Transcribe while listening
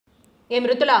ஏ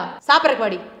மிருதுலா சாப்பிடறக்கு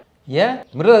வாடி. ஏன்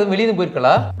மிருதுலா வெளியில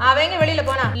போயிருக்கலா? அவங்க வெளியில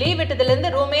போனா லீவ் விட்டதுல இருந்து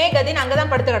ரூமே கதின்னு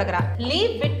அங்கதான் படுத்து கிடக்குறா.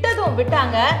 லீவ் விட்டதும்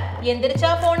விட்டாங்க எந்திரிச்சா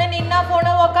போன நின்னா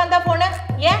போன உக்காந்தா போன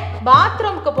ஏன்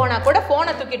பாத்ரூமுக்கு போனா கூட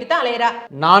போனை தூக்கிட்டு தான் அலையறா.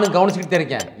 நானும் கவனிச்சுக்கிட்டே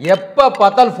இருக்கேன். எப்ப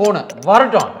பார்த்தாலும் போனை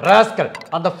வரட்டும் ராஸ்கல்.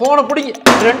 அந்த போனை பிடிங்கி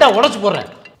ரெண்டா உடைச்சு போடுறேன்.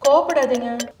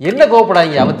 கோபப்படாதீங்க. என்ன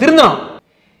கோபப்படாதீங்க, அவன் திருந்தணும்.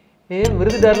 ஏ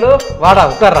மிருதுடார்லோ வாடா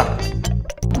உட்கார்றா.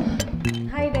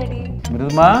 Hi daddy.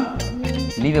 மிருதுமா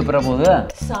லீவ் எப்பறா போகுது?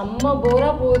 செம்ம போரா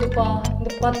போகுதுப்பா. இந்த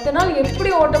 10 நாள் எப்படி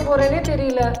ஓட்ட போறேனே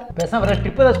தெரியல. பேசாம வேற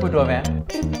ட்ரிப் ஏதாச்சும் போயிட்டு வாவேன்.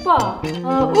 ட்ரிப்பா?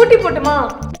 ஊட்டி போட்டுமா?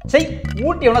 சரி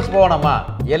ஊட்டி எவனாச்சும் போவானாமா?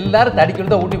 எல்லாரும்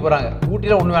தடிக்கணும் தான் ஊட்டி போறாங்க.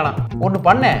 ஊட்டில ஒண்ணு வேணாம். ஒண்ணு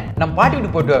பண்ண நம்ம பாட்டி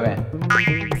வீட்டுக்கு போயிட்டு வாவேன்.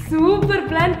 சூப்பர்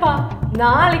பிளான் பா.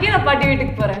 நாளைக்கே நான் பாட்டி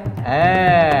வீட்டுக்கு போறேன்.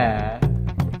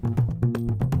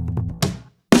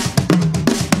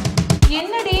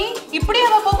 என்னடி இப்படி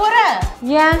அவ போற?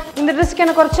 ஏன் இந்த ட்ரெஸ்க்கு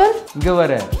என்ன குறைச்சல்? இங்க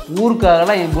வர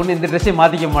ஊருக்காகலாம் என் பொண்ணு இந்த ட்ரெஸ்ஸை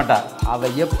மாத்திக்க மாட்டா. அவ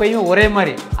எப்பயும் ஒரே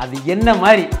மாதிரி. அது என்ன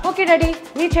மாதிரி? ஓகே டாடி,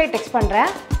 ரீச் ஆயி டெக்ஸ்ட்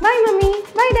பண்றேன். By mummy.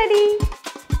 Bye daddy.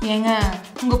 ஏங்க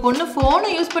உங்க பொண்ணு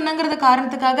போனை யூஸ் பண்ணங்கறது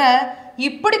காரணத்துக்காக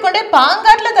இப்படி கொண்டே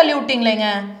பாங்காட்ல தள்ளி விட்டீங்களேங்க.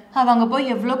 அவ அங்க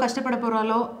போய் எவ்வளவு கஷ்டப்பட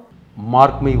போறாளோ.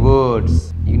 மார்க் மை வேர்ட்ஸ்,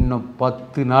 இன்னும்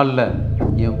 10 நாள்ல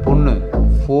என் பொண்ணு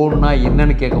போன்னா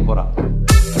என்னன்னு கேட்க போறா.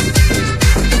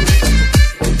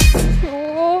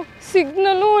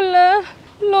 சிக்னலும் இல்ல,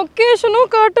 லொகேஷனும்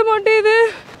காட்ட மாட்டேங்குது.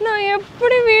 நான்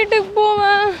எப்படி வீட்டுக்கு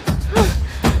போவேன்?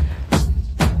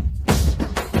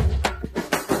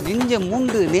 நெஞ்ச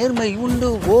முண்டு நேர்மை உண்டு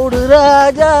ஓடு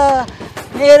ராஜா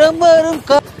நேரம் வரும்.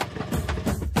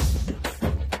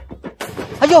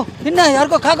 ஐயோ என்ன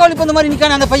யாருக்கோ காக்காவளி பந்த மாதிரி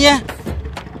நிக்கானே அந்த பையன்.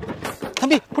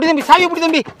 தம்பி புடி தம்பி, சாவி புடி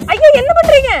தம்பி. ஐயா என்ன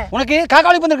பண்றீங்க? உனக்கு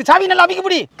காக்காவளி பந்த இருக்கு, சாவி நல்லா அவிக்க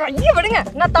புடி. கையை விடுங்க,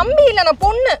 நான் தம்பி இல்ல, நான்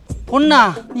பொண்ணு. பொண்ணா?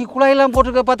 நீ குழாயெல்லாம்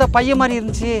போட்டுருக்க பார்த்தா பையன் மாதிரி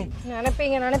இருந்துச்சு.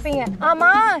 நினைப்பீங்க. ஆமா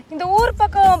இந்த ஊர்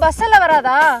பக்கம் பஸ் எல்லாம்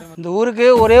வராதா? இந்த ஊருக்கு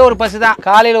ஒரே ஒரு பஸ் தான்.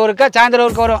 காலையில ஒருக்கா சாயந்தரம்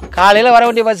ஒருக்கா வரும். காலையில வர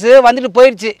வேண்டிய பஸ் வந்துட்டு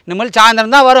போயிடுச்சு. இனிமேல்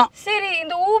சாயந்தரம் தான் வரும். சரி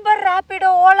இந்த ஊபர்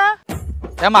ராபிடோ ஓலா?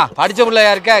 ஏமா படிச்ச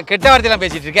பிள்ளையா இருக்க, கெட்ட வார்த்தையெல்லாம்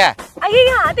பேசிட்டு இருக்க?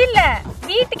 ஐயா அது இல்ல,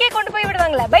 வீட்டுக்கே கொண்டு போய்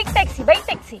விடுவாங்களா? Bike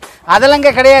taxi. அதெல்லாம்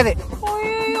இங்க கிடையாது.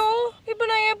 ஐயோ இப்போ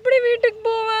நான் எப்படி வீட்டுக்கு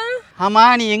போவேன்? ஆமா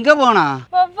நீ எங்க போனா?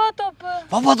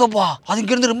 வவ்வா தோப்பா, அது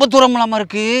இங்க இருந்து ரொம்ப தூரம்லாமா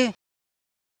இருக்கு.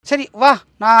 சரி வா,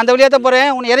 நான் அந்த வழியா தான்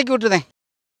போறேன், உன்னை இறக்கி விட்டுறேன்.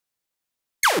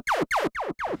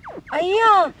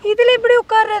 ஐயா இதுல எப்படி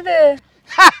உட்கார்றது?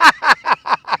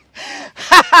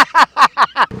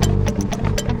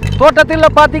 தோட்டத்துல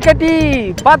பாத்தி கட்டி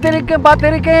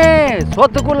பார்த்திருக்கேன்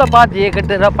சோத்துக்குள்ள பாத்தியே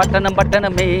கட்டுற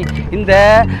பட்டணமே. இந்த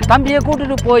தம்பியை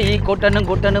கூட்டிட்டு போய்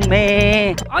கொட்டணுமே.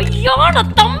 ஐயோ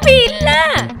நான் தம்பி இல்ல.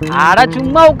 அட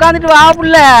சும்மா உட்கார்ந்துட்டு வா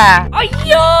புள்ள.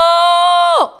 ஐயோ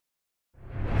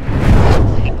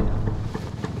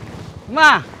அம்மா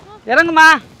இறங்குமா.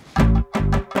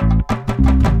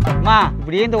 அம்மா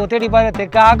இப்படியே இந்த ஒத்தடி பாரு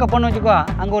தெற்காக்க பொண்ணு வச்சுக்கோ.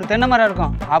 அங்கே ஒரு தென்னை மரம்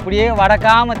இருக்கும். அப்படியே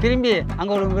வடக்காம திரும்பி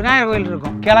அங்கே ஒரு விநாயகர் கோயில்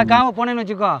இருக்கும். கிழக்காம போனேன்னு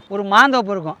வச்சுக்கோ ஒரு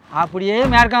மாந்தோப்பு இருக்கும். அப்படியே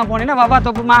மேற்காம போனேன்னா வவ்வா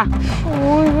தோப்புமா.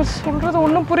 ஓ இவர் சொல்றது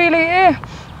ஒன்றும் புரியலையே.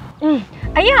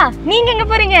 ஐயா நீங்க எங்க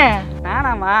போறீங்க?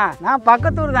 நானாமா, நான்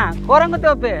பக்கத்தூர் தான்,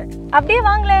 குரங்குத்தோப்பு. அப்படியே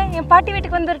வாங்களே, என் பாட்டி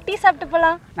வீட்டுக்கு வந்து ஒரு டீ சாப்பிட்டு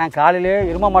போலாம். நான் காலையிலே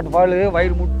எரும மாட்டு பால்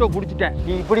வயிறு முட்டை குடிச்சிட்டேன்.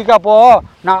 நீ இப்படிக்கா போ,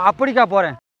 நான் அப்படிக்கா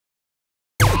போறேன்.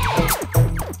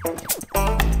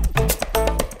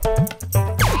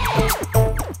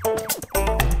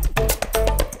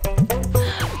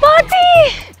 பாட்டி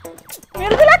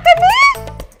மிருதுலா கண்ணு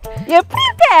எப்படி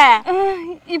இருக்க?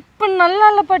 இப்ப நல்லா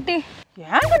இல்ல பாட்டி.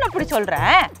 ஏங்க அப்படி சொல்ற?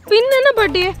 பின்ன என்ன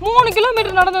பாட்டி, 3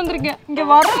 கிலோமீட்டர் நடந்து வந்திருக்கேன். இங்க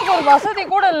வர்றதுக்கு ஒரு வசதி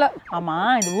கூட இல்ல. ஆமா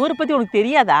இந்த ஊரை பத்தி உனக்கு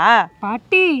தெரியாதா?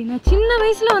 பாட்டி நான் சின்ன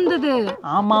வயசுல வந்தது.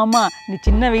 ஆமா நீ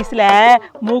சின்ன வயசுல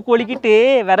மூக்கு ஒலிக்கிட்டு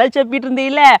விரல் சப்பிட்டு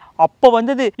இருந்தீல்ல, அப்ப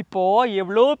வந்தது. இப்போ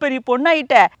எவ்வளோ பெரிய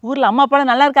பொண்ணாயிட்ட. ஊர்ல அம்மா அப்பா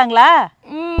நல்லா இருக்காங்களா?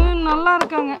 நல்லா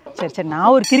இருக்காங்க. சரி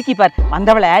நான் ஒரு கிறுக்கி பார்,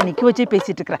 வந்தவளை நிக்க வச்சு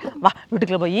பேசிட்டு இருக்கிறேன். வா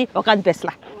வீட்டுக்குள்ள போய் உட்காந்து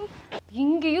பேசலாம்.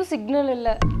 இங்கேயும் சிக்னல் இல்ல.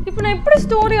 இப்போ நான் எப்படி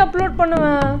ஸ்டோரி அப்லோட்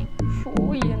பண்ணுவேன்? ஓ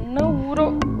என்ன ஊரோ.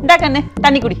 இந்தா கண்ணு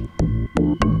தண்ணி குடி.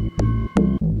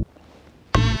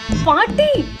 பாட்டி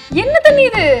என்ன தண்ணி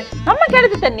இது? நம்ம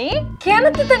கிணத்து தண்ணி.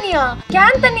 கிணத்து தண்ணியா?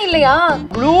 கேன் தண்ணி இல்லையா?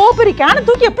 இவ்வளோ பெரிய கேனை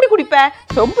தூக்கி எப்படி குடிப்ப?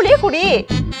 சொம்புலயே குடி.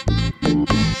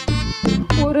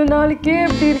 ஒரு நாளைக்கே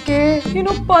எப்படி இருக்கே,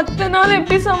 இன்னும் 10 நாள்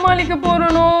எப்படி சமாளிக்க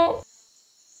போறனோ?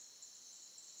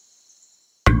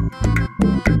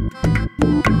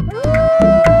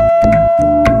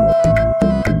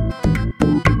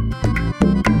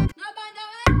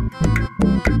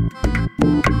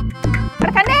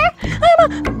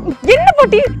 என்ன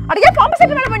போட்டி? அட ஏன் பாம்பு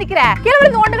செட் மேல பண்ணிக்கிற? கீழ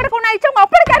விழுந்து ஒண்ணு கிடக்கு ஒண்ணு ஆயிச்சு. உங்க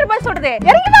அப்பா கேர் சொல்றது?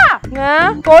 இறங்கி வா.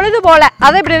 பொழுது போல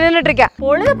அதை இப்படி நின்னுட்டு இருக்கேன்.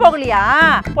 பொழுது போகலையா?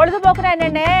 பொழுது போக்குறேன்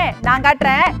என்னன்னு நான்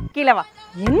காட்டுறேன். கீழே வா.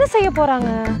 என்ன செய்ய போறாங்க?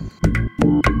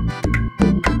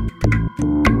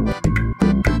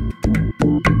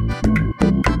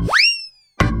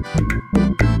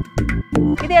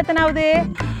 இது எத்தனாவது?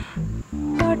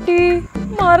 பாட்டி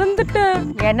மறந்துட்டேன்.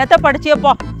 என்னத்த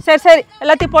படிச்சியப்போ? சரி சரி,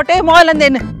 எல்லாத்தையும் போட்டு முதல்ல இருந்து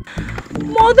என்ன?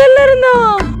 முதல்ல இருந்தா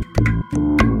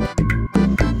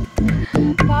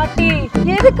பாட்டி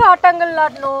எதுக்கு ஆட்டாங்கல்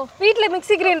ஆட்டணும்? வீட்ல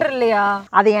மிக்ஸி கிரைண்டர் இல்லையா?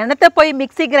 அது என்னத்த போய்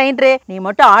மிக்ஸி கிரைண்டரு, நீ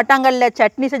மட்டும் ஆட்டாங்கல்ல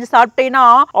சட்னி செஞ்சு சாப்பிட்டீங்கன்னா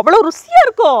அவ்வளவு ருசியா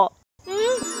இருக்கும்.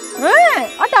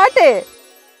 ஆட்டு ஆட்டு.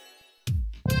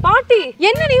 பாட்டி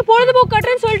என்ன நீங்க பொழுதுபோக்கு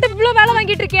கட்டுறேன்னு சொல்லிட்டு இவ்வளவு வேலை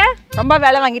வாங்கிட்டு இருக்கிய? ரொம்ப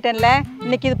வேலை வாங்கிட்டேன்ல,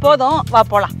 இன்னைக்கு இது போதும், வா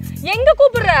போலாம். எங்க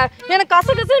கூப்பிடுற? எனக்கு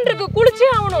கசகசன்னு இருக்கு, குளிச்சே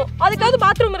ஆகணும். அதுக்காவது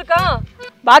பாத்ரூம் இருக்கா?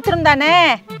 பாத்ரூம் தானே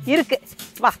இருக்கு,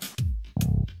 வா.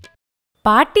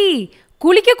 பாட்டி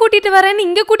குளிக்க கூட்டிட்டு வரேன்னு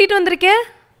இங்க கூட்டிட்டு வந்திருக்கே.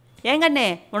 ஏங்கண்ணே,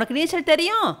 உனக்கு நீச்சல்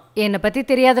தெரியும்? என்னை பத்தி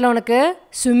தெரியாதுல உனக்கு?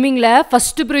 ஸ்விம்மிங்ல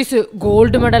ஃபர்ஸ்ட் பிரைஸ்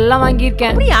கோல்டு மெடல்லாம்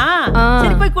வாங்கியிருக்கேன். அப்படியா?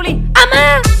 சரி போய் குளி. அம்மா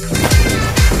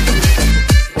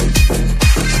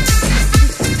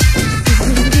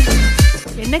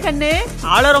என்ன கண்ணு,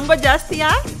 ஆள ரொம்ப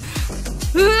ஜாஸ்தியா?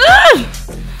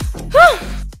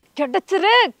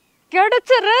 கிடைச்சிரு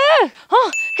கிடைச்சிரு.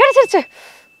 கிடைச்சிருச்சு.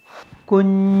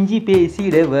 கொஞ்சி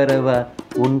பேசிட வரவா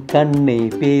உன் கண்ணை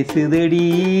பேசுதடி.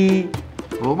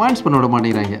 ரொமான்ஸ் பண்ண விட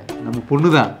மாட்டேங்கிறாங்க. நம்ம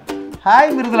பொண்ணுதான்.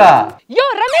 ஹாய் மிருதுலா. யோ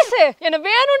ரமேஷ், என்ன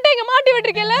வேணும்ட்டு இங்க மாட்டி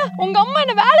விட்டுருக்கல. உங்க அம்மா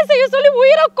என்ன வேலை செய்ய சொல்லி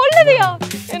உயிரா கொல்லுதியா?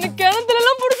 எனக்கு கிணத்துல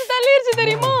எல்லாம் புடிச்சு தள்ளிருச்சு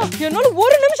தெரியுமா? என்னால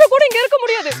ஒரு நிமிஷம் கூட இங்க இருக்க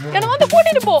முடியாது. என்ன வந்து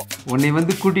கூட்டிட்டு போ. உன்னை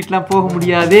வந்து கூட்டிட்டுலாம் போக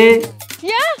முடியாது.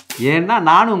 ஏன்? ஏன்னா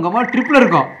நானும் உங்க அம்மா ட்ரிப்ல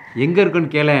இருக்கோம். எங்க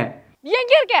இருக்கோன்னு கேள.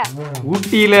 எங்க இருக்க?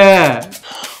 ஊட்டியில.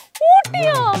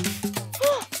 ஊட்டியா?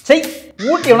 சரி,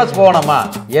 ஊட்டி எவனாச்சும் போவானாமா?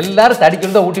 எல்லாரும்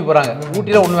தடிக்கணும் தான் ஊட்டி போறாங்க.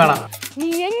 ஊட்டியில ஒண்ணு வேணாம். நீ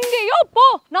எங்கேயோ போ,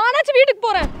 நானாச்சும் வீட்டுக்கு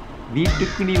போறேன்.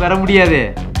 வீட்டுக்கு நீ வர முடியாது.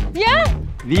 ஏன்?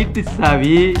 வீட்டு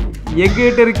சாவி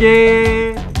எங்கிட்ட இருக்கே.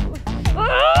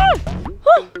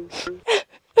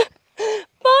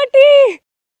 பாட்டி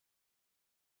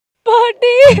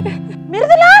பாட்டி.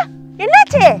 மிருதுலா,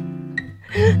 என்னாச்சு?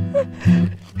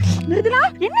 மிருதுலா,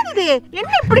 என்னது இது?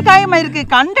 என்ன இப்படி காயமா இருக்கு?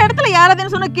 கண்ட இடத்துல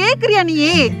யாராவது சொன்ன கேக்குறியா நீ?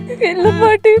 இல்ல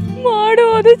பாட்டி, மாடு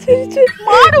உதச்சிருச்சு.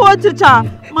 மாடு ஓச்சிருச்சா?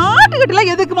 மாட்டுக்கிட்ட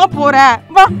எதுக்குமா போற?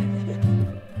 வா.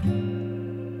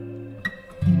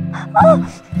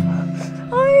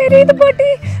 எரியுது பாட்டி.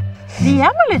 நீ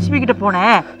ஏமா லட்சுமி கிட்ட போன?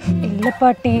 இல்ல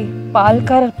பாட்டி,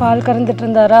 பால்காரர் பால் கறந்துட்டு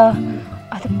இருந்தாரா,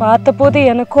 அது பார்த்த போது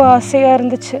எனக்கும் ஆசையா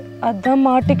இருந்துச்சு. அதான்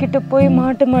மாட்டுக்கிட்ட போய்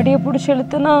மாட்டு மடியை பிடிச்சி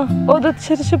இழுத்துனா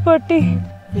உதச்சிருச்சு பாட்டி.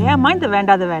 ஏமா இந்த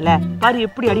வேண்டாத வேலை? பாரு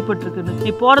எப்படி அடிபட்டு இருக்குன்னு. நீ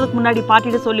போறதுக்கு முன்னாடி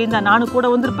பாட்டிட்ட சொல்லியிருந்தா நானும் கூட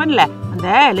வந்திருப்பேன்ல. அந்த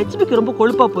லட்சுமிக்கு ரொம்ப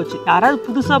கொழுப்பா போச்சு. யாராவது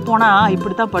புதுசா போனா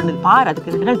இப்படித்தான் பண்ணுது. பாரு,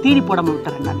 அதுக்கு 2 நாள் தீனி போடாம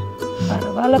விட்டுறேன் நான்.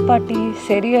 பரவாயில்ல பாட்டி,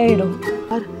 சரியாயிடும்.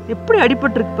 பாரு எப்படி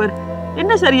அடிபட்டு இருக்கு பாரு.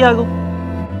 என்ன சரியாகும்?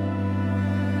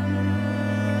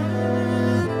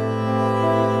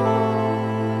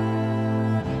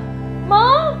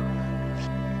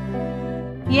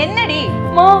 என்னடி?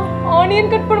 மா,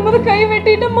 ஆனியன் கட் பண்ணும்போது கை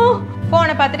வெட்டிட்டேம்மா.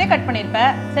 போனை பார்த்துட்டே கட் பண்ணிருப்ப.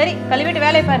 சரி, கழுவிட்டு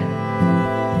வேலையை பாரு.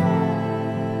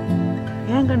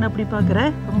 ஏன் கண்ணு அப்படி பாக்குற?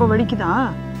 ரொம்ப வலிக்குதா?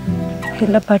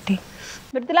 இல்ல பாட்டி.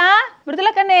 மிருதுலா,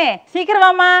 மிருதுலா கண்ணே, சீக்கிரம்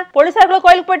வாமா. போலீஸாருக்குள்ள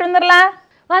கோயிலுக்கு போயிட்டு வந்துடலாம்.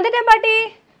 வந்துட்டேன் பாட்டி.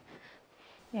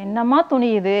 என்னம்மா துணி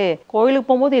இது? கோயிலுக்கு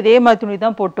போகும்போது இதே மாதிரி துணி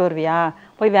தான் போட்டு வருவியா?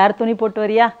 போய் வேற துணி போட்டு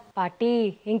வரியா? பாட்டி,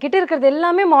 என்கிட்ட இருக்கிறது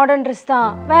எல்லாமே மாடர்ன் ட்ரெஸ்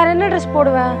தான். வேற என்ன ட்ரெஸ்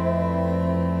போடுவேன்?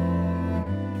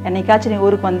 என்னைக்காச்சும் நீ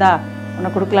ஊருக்கு வந்தா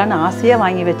உனக்கு கொடுக்கலான்னு ஆசையா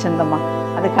வாங்கி வச்சிருந்தம்மா.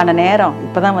 அதுக்கான நேரம்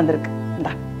இப்பதான் வந்திருக்கு.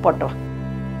 இந்தா போட்டு வா.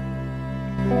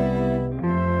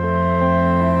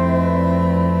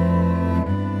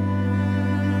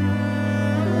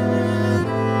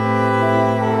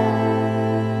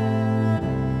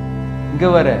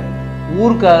 இங்க வர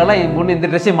ஊருக்காகலாம் என் பொண்ணு இந்த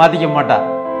ட்ரெஸ்ஸை மாத்திக்க மாட்டா.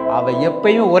 அவ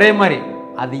எப்பயும் ஒரே மாதிரி.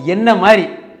 அது என்ன மாதிரி?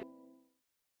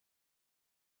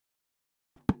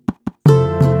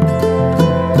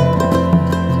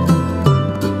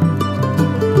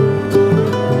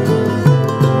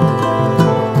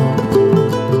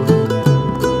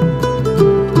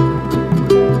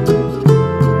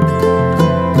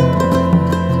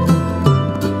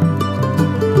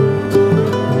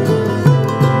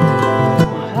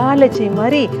 மகாலட்சுமி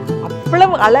மாதிரி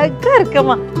அவ்வளவு அழகா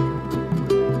இருக்கம்மா.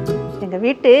 எங்க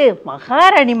வீட்டு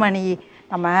மகாராணி மணி.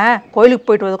 நம்ம கோயிலுக்கு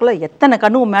போயிட்டு வரதுக்குள்ள எத்தனை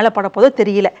கண்ணு மேலே பட போதோ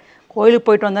தெரியல. கோயிலுக்கு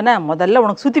போயிட்டு வந்தோன்னே முதல்ல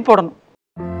உனக்கு சுத்தி போடணும்.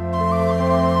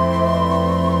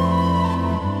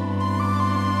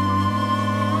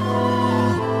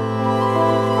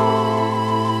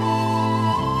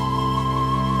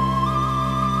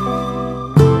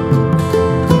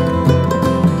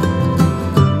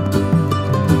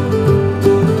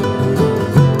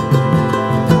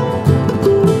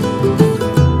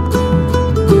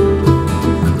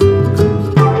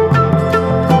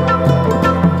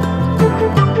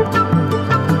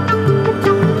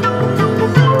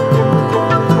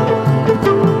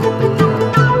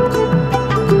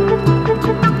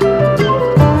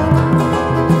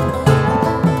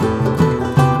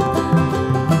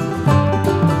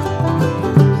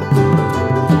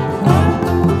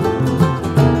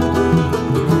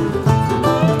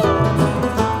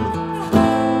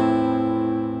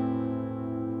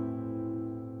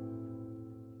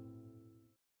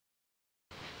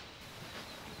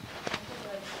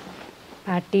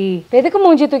 பாட்டி எதுக்கு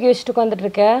மூஞ்சி தூக்கி வச்சுட்டு உட்காந்துட்டு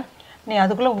இருக்க? நீ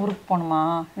அதுக்குள்ளே ஊருக்கு போகணுமா?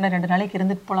 இன்னும் 2 நாளைக்கு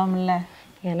இருந்துட்டு போகலாம்ல?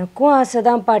 எனக்கும்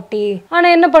ஆசைதான் பாட்டி, ஆனா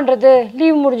என்ன பண்றது,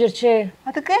 லீவ் முடிஞ்சிருச்சு.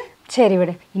 அதுக்கு சரி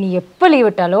விடு, இனி எப்போ லீவ்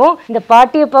விட்டாலும் இந்த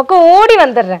பாட்டியை பார்க்க ஓடி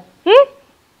வந்துடுறேன். ம்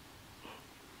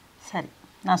சரி,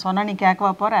 நான் சொன்னா நீ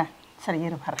கேட்கவா போற? சரி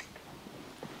இரு வரேன்.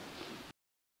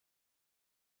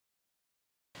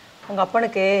 உங்கள்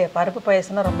அப்பனுக்கு பருப்பு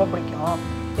பாயசம்னா ரொம்ப பிடிக்கும்,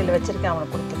 இதில் வச்சிருக்கேன்,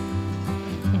 அவனுக்கு கொடுத்து.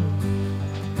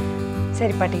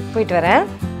 சரி பாட்டி, போயிட்டு வரேன்.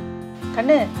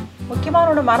 கண்ணு, முக்கியமான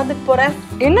ஒன்று மறந்துட்டு போகிறேன்.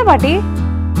 என்ன பாட்டி?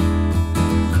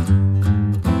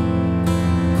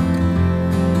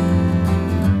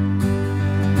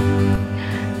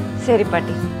 சரி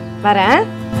பாட்டி, வரேன்.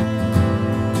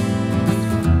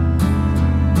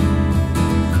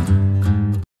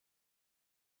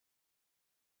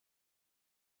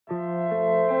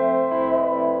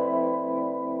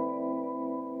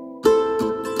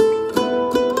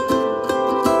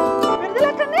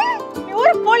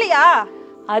 போலியா?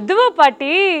 அதுவா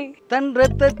பாட்டி? தன்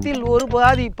ரத்தத்தில் ஒரு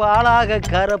பாதி பாலாக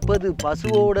கறப்பது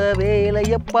பசுவோட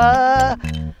வேலையப்பா.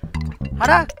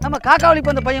 அடா, நம்ம காக்காவளி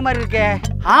பந்த பையன் மாதிரி இருக்கே.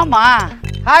 ஆமா.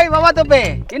 ஹாய் பாபா தப்பே,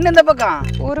 என்ன இந்த பக்கம்?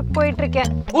 ஊருக்கு போயிட்டு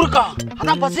இருக்கேன். ஊருக்கா?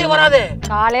 அதான் பஸ்ஸே வராது.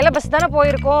 காலையில பஸ் தானே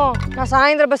போயிருக்கோம், நான்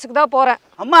சாயந்தரம் பஸ்ஸுக்கு தான் போறேன்.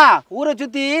 அம்மா, ஊரை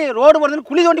சுத்தி ரோடு போடுறதுன்னு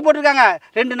குழி தோண்டி போட்டிருக்காங்க.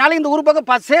 2 நாளைக்கு இந்த ஊர்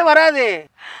பக்கம் பஸ்ஸே வராது.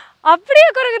 அப்படியே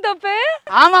குரங்கு தப்பு?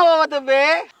 ஆமா பாபா தப்பே.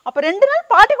 அப்ப 2 நாள்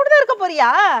பாட்டி கூட தான் இருக்க போறியா?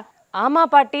 ஆமா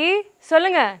பாட்டி,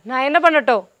 சொல்லுங்க, நான் என்ன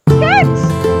பண்ணட்டும்?